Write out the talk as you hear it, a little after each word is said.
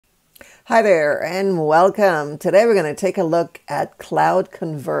Hi there and welcome. Today we're going to take a look at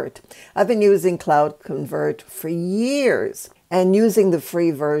CloudConvert. I've been using CloudConvert for years and using the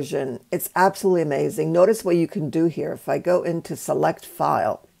free version. It's absolutely amazing. Notice what you can do here. If I go into select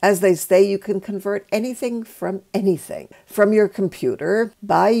file, as they say, you can convert anything from your computer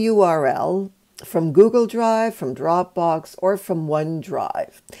by URL, from Google Drive, from Dropbox, or from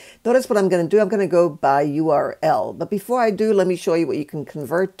OneDrive. Notice what I'm going to do. I'm going to go by URL. But before I do, let me show you what you can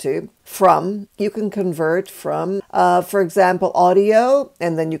convert to. You can convert from, for example, audio,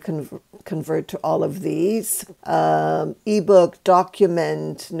 and then you can convert to all of these. Ebook,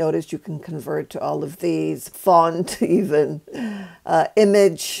 document, notice you can convert to all of these. Font even.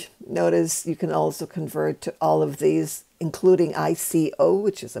 Image, notice you can also convert to all of these, including ICO,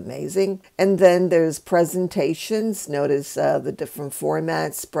 which is amazing. And then there's presentations. Notice the different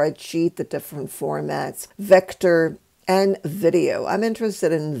formats, spreadsheet, the different formats, vector, and video. I'm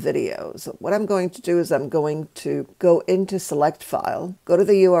interested in video. So what I'm going to do is I'm going to go into select file, go to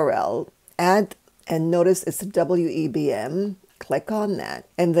the URL, add, and notice it's a WebM. Click on that.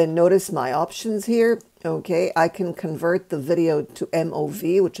 And then notice my options here. Okay, I can convert the video to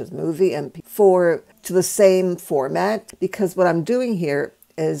MOV, which is movie, MP4, to the same format, because what I'm doing here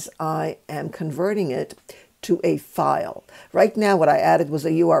is I am converting it to a file. Right now what I added was a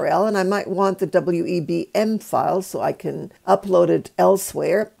URL, and I might want the WebM file so I can upload it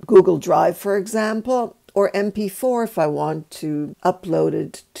elsewhere, Google Drive for example, or MP4 if I want to upload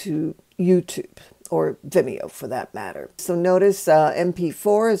it to YouTube or Vimeo for that matter. So notice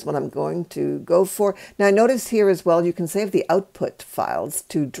MP4 is what I'm going to go for. Now notice here as well, you can save the output files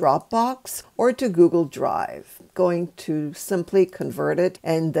to Dropbox or to Google Drive. Going to simply convert it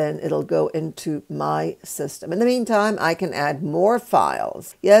and then it'll go into my system. In the meantime, I can add more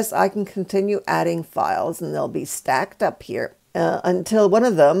files. Yes, I can continue adding files and they'll be stacked up here until one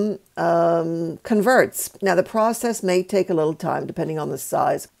of them converts. Now the process may take a little time depending on the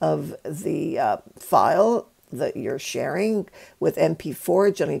size of the file that you're sharing. With MP4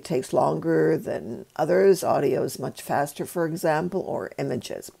 it generally takes longer than others. Audio is much faster, for example, or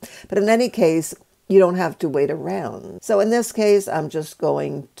images. But in any case, you don't have to wait around. So in this case, I'm just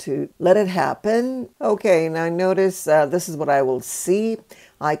going to let it happen. Okay, now notice this is what I will see.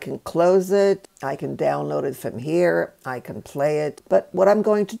 I can close it. I can download it from here. I can play it. But what I'm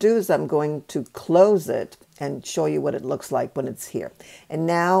going to do is I'm going to close it and show you what it looks like when it's here. And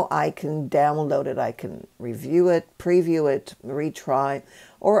now I can download it. I can review it, preview it, retry,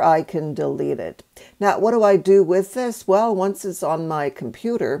 or I can delete it. Now, what do I do with this? Well, once it's on my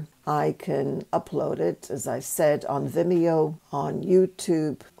computer, I can upload it, as I said, on Vimeo, on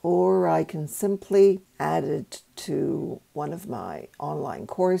YouTube, or I can simply add it to one of my online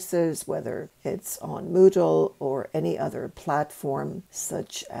courses, whether it's on Moodle or any other platform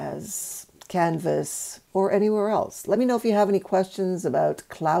such as Canvas or anywhere else. Let me know if you have any questions about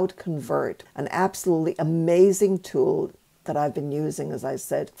CloudConvert, an absolutely amazing tool that I've been using, as I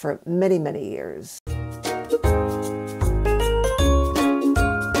said, for many, many years.